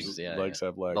have legs. Yeah. Legs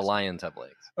have legs. The lions have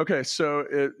legs. Okay. So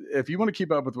if you want to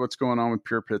keep up with what's going on with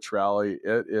Pure Pitch Rally,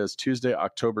 it is Tuesday,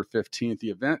 October 15th. The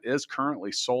event is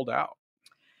currently sold out.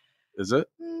 Is it?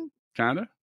 Kind of?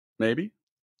 Maybe?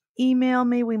 Email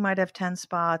me. We might have 10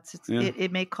 spots.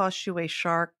 It may cost you a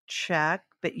shark check,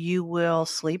 but you will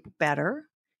sleep better.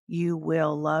 You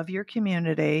will love your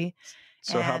community.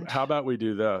 So how about we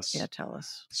do this? Yeah, tell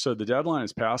us. So the deadline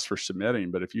is passed for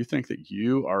submitting, but if you think that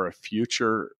you are a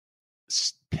future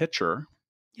pitcher,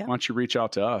 why don't you reach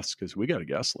out to us, because we got a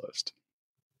guest list.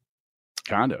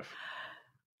 Kind of.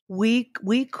 We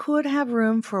could have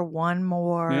room for one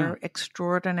more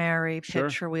extraordinary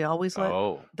pitcher. We always let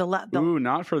Ooh,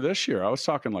 not for this year. I was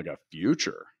talking like a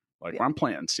future. Like I'm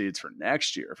planting seeds for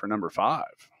next year for number 5.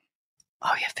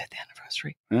 Oh yeah, 5th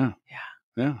anniversary. Yeah.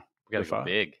 Yeah. We got to go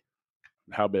big.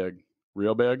 How big?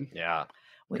 Real big? Yeah.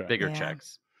 Okay. Bigger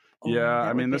checks. Yeah,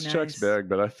 I mean this check's big,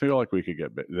 but I feel like they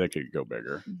could go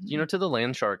bigger. To the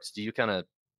land sharks, do you kind of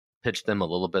pitch them a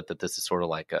little bit that this is sort of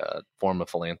like a form of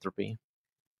philanthropy?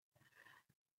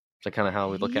 Is that kind of how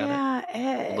we look at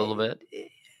it? A little bit?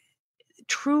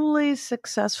 Truly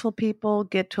successful people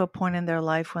get to a point in their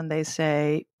life when they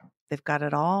say they've got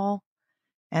it all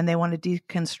and they want to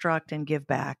deconstruct and give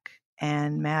back.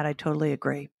 And Matt, I totally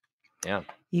agree. Yeah.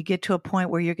 You get to a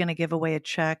point where you're going to give away a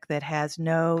check that has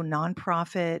no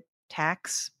nonprofit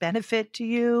tax benefit to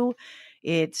you.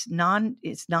 It's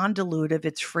non-dilutive.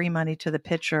 It's free money to the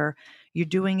pitcher. You're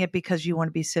doing it because you want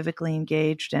to be civically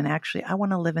engaged. And actually, I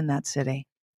want to live in that city.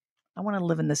 I want to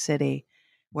live in the city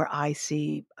where I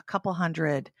see a couple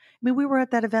hundred. I mean, we were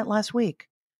at that event last week.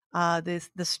 The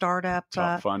startup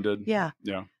top funded. Yeah.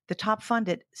 The top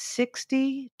funded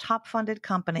 60 top funded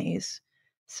companies.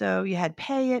 So you had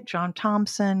Pay It, John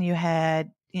Thompson. You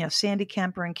had Sandy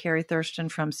Kemper and Carrie Thurston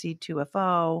from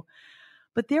C2FO.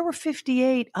 But there were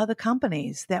 58 other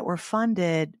companies that were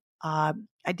funded. I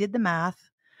did the math.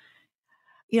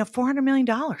 $400 million.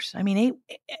 I mean,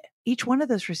 each one of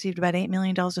those received about $8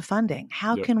 million of funding.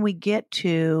 How can we get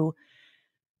to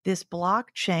this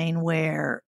blockchain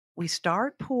where we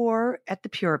start poor at the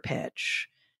Pure Pitch,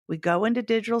 we go into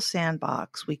Digital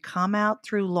Sandbox, we come out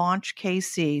through Launch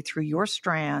KC, through your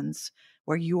strands,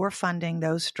 where you're funding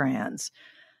those strands.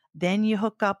 Then you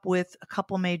hook up with a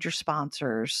couple major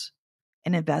sponsors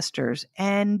and investors,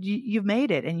 and you've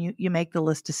made it, and you make the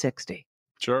list of 60.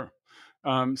 Sure.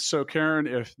 So Karen,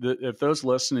 if those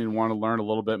listening want to learn a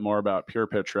little bit more about Pure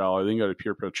Pitch Rally, they can go to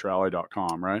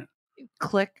purepitchrally.com, right?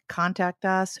 Click contact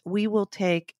us. We will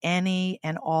take any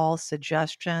and all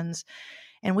suggestions.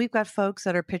 And we've got folks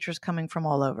that are pitchers coming from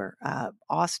all over,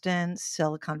 Austin,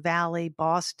 Silicon Valley,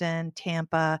 Boston,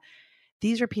 Tampa.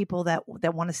 These are people that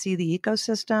want to see the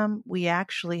ecosystem. We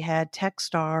actually had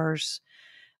Techstars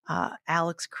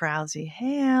Alex Krause.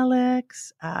 Hey,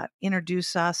 Alex.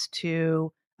 Introduce us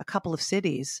to a couple of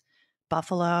cities,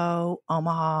 Buffalo,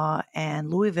 Omaha, and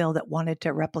Louisville, that wanted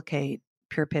to replicate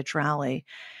Pure Pitch Rally.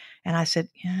 And I said,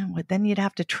 yeah, well, then you'd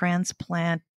have to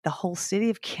transplant the whole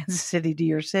city of Kansas City to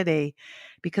your city,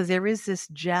 because there is this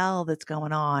gel that's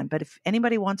going on. But if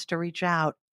anybody wants to reach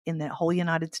out in the whole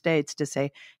United States to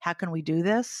say, how can we do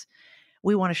this?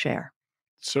 We want to share.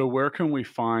 So where can we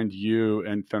find you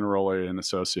and Fenaroli and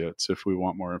Associates if we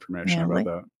want more information about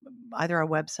that? Either our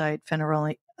website,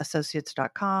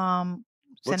 FenaroliAssociates.com.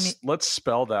 Let's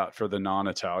spell that for the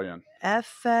non-Italian.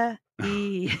 F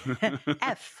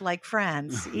like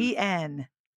France, ENAROLI,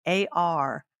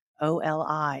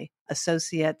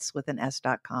 associates with an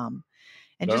S.com.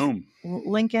 And Boom. Just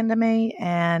link into me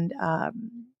and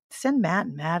send Matt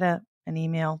an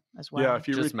email as well. Yeah, if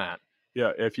you just Matt.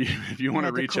 Yeah, if you want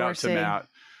to reach out to Matt,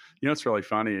 what's really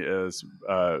funny is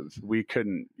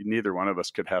neither one of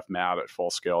us could have Matt at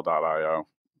fullscale.io,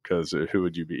 because who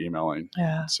would you be emailing?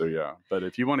 Yeah. So yeah, but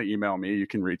if you want to email me, you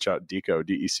can reach out Deco,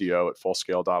 DECO at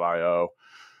fullscale.io.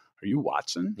 Are you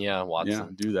Watson? Yeah, Watson. Yeah,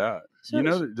 do that.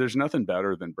 So, there's nothing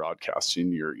better than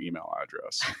broadcasting your email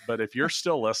address. But if you're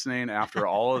still listening after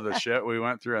all of the shit we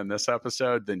went through in this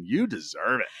episode, then you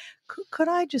deserve it. Could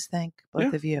I just thank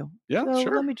both of you? Yeah, so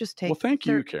sure. Let me just take. Well, thank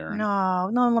you, Karen.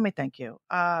 No, let me thank you.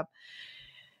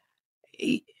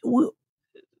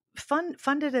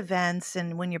 Funded events,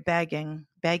 and when you're begging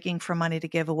for money to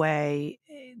give away,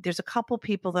 there's a couple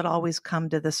people that always come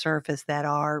to the surface that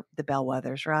are the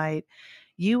bellwethers, right?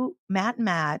 You, Matt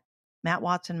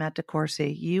Watson, Matt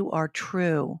DeCourcy, you are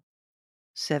true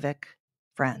civic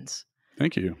friends.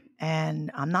 Thank you.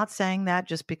 And I'm not saying that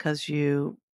just because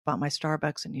you bought my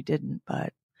Starbucks and you didn't,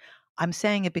 but I'm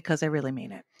saying it because I really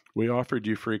mean it. We offered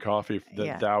you free coffee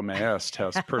that Thou Mayest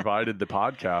has provided the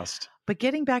podcast. But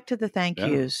getting back to the thank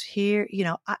yous here,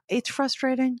 it's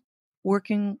frustrating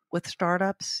working with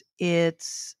startups.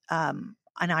 It's an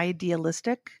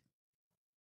idealistic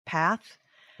path.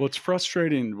 Well, it's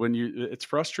frustrating it's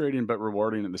frustrating but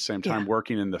rewarding at the same time,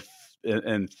 working in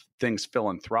things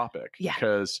philanthropic,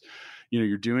 because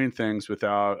you're doing things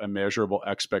without a measurable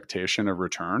expectation of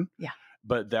return. Yeah.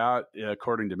 But that,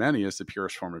 according to many, is the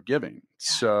purest form of giving. Yeah.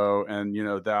 So, and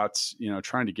that's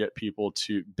trying to get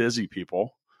busy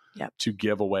people to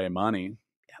give away money,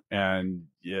 and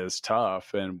is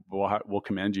tough. And we'll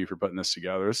commend you for putting this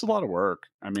together. It's a lot of work.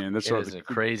 I mean, this is a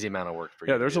crazy amount of work for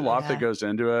you. Yeah, there's a lot that goes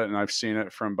into it, and I've seen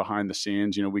it from behind the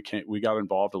scenes. We got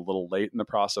involved a little late in the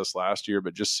process last year,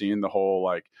 but just seeing the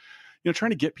whole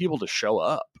trying to get people to show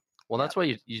up. Well, that's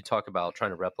why you talk about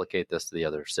trying to replicate this to the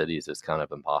other cities is kind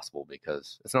of impossible,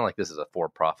 because it's not like this is a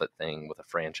for-profit thing with a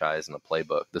franchise and a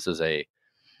playbook. This is a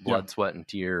blood, sweat, and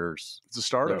tears. It's a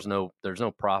startup. There's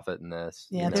no profit in this.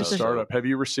 Yeah, it's a startup. Have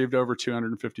you received over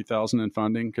 $250,000 in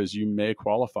funding? Because you may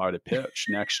qualify to pitch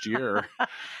next year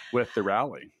with the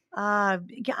rally. I'm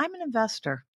an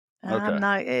investor. Okay. I'm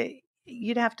not.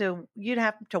 You'd have to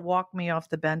walk me off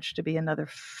the bench to be another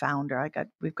founder.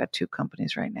 We've got 2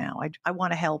 companies right now. I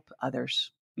want to help others.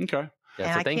 Okay.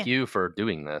 Yeah. So thank you for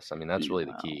doing this. I mean, that's really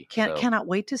the key. Cannot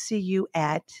wait to see you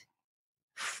at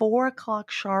 4:00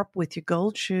 sharp with your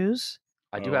gold shoes.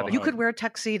 I do have. You could wear a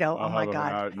tuxedo. Oh my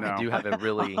God! No. I do have a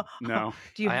really no.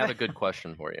 I have a good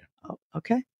question for you. Oh,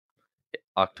 okay.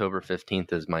 October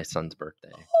 15th is my son's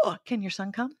birthday. Oh, can your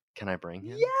son come? Can I bring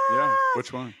him? Yeah.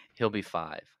 Which one? He'll be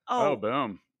 5. Oh,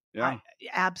 boom. Yeah.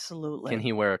 Absolutely. Can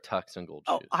he wear a tux and gold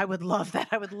shoes? Oh, I would love that.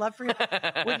 I would love for him.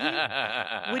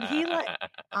 Would he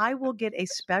I will get a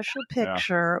special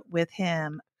picture with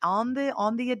him on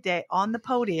the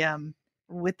podium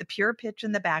with the Pure Pitch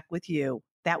in the back with you.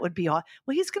 That would be all.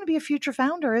 Well, he's going to be a future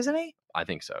founder, isn't he? I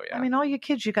think so. Yeah. I mean, all your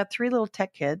kids, you got 3 little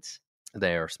tech kids.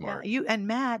 They are smart. Yeah, you and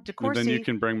Matt DeCourcy. And then you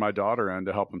can bring my daughter in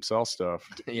to help him sell stuff.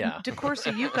 Yeah.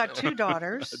 DeCourcy, you've got 2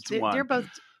 daughters. They're both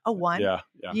one. Yeah.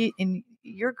 And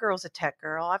your girl's a tech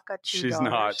girl. I've got 2 daughters. She's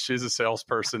not. She's a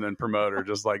salesperson and promoter,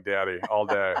 just like Daddy, all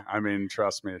day. I mean,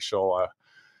 trust me,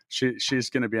 she's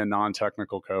going to be a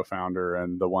non-technical co-founder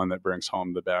and the one that brings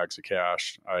home the bags of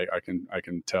cash. I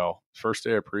can tell. First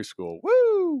day of preschool.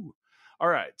 Woo! All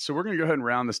right, so we're going to go ahead and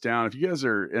round this down. If you guys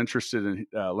are interested in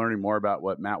learning more about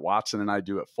what Matt Watson and I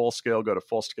do at Fullscale, go to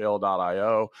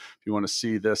fullscale.io. If you want to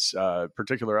see this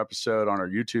particular episode on our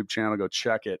YouTube channel, go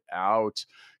check it out.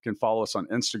 You can follow us on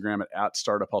Instagram at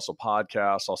Startup Hustle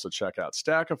Podcast. Also check out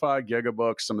Stackify,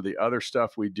 Gigabooks, some of the other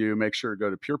stuff we do. Make sure to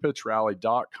go to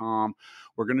purepitchrally.com.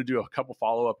 We're going to do a couple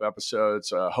follow-up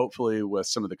episodes, hopefully with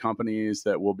some of the companies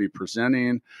that we'll be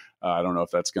presenting. I don't know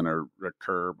if that's going to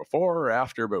occur before or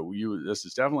after, but this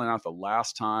is definitely not the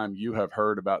last time you have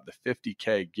heard about the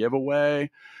 50K giveaway.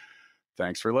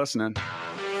 Thanks for listening.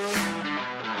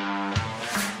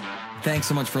 Thanks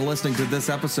so much for listening to this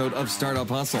episode of Startup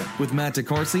Hustle with Matt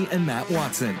DeCoursey and Matt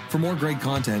Watson. For more great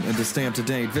content and to stay up to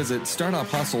date, visit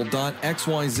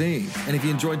startuphustle.xyz. And if you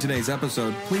enjoyed today's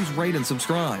episode, please rate and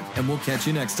subscribe, and we'll catch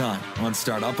you next time on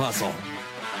Startup Hustle.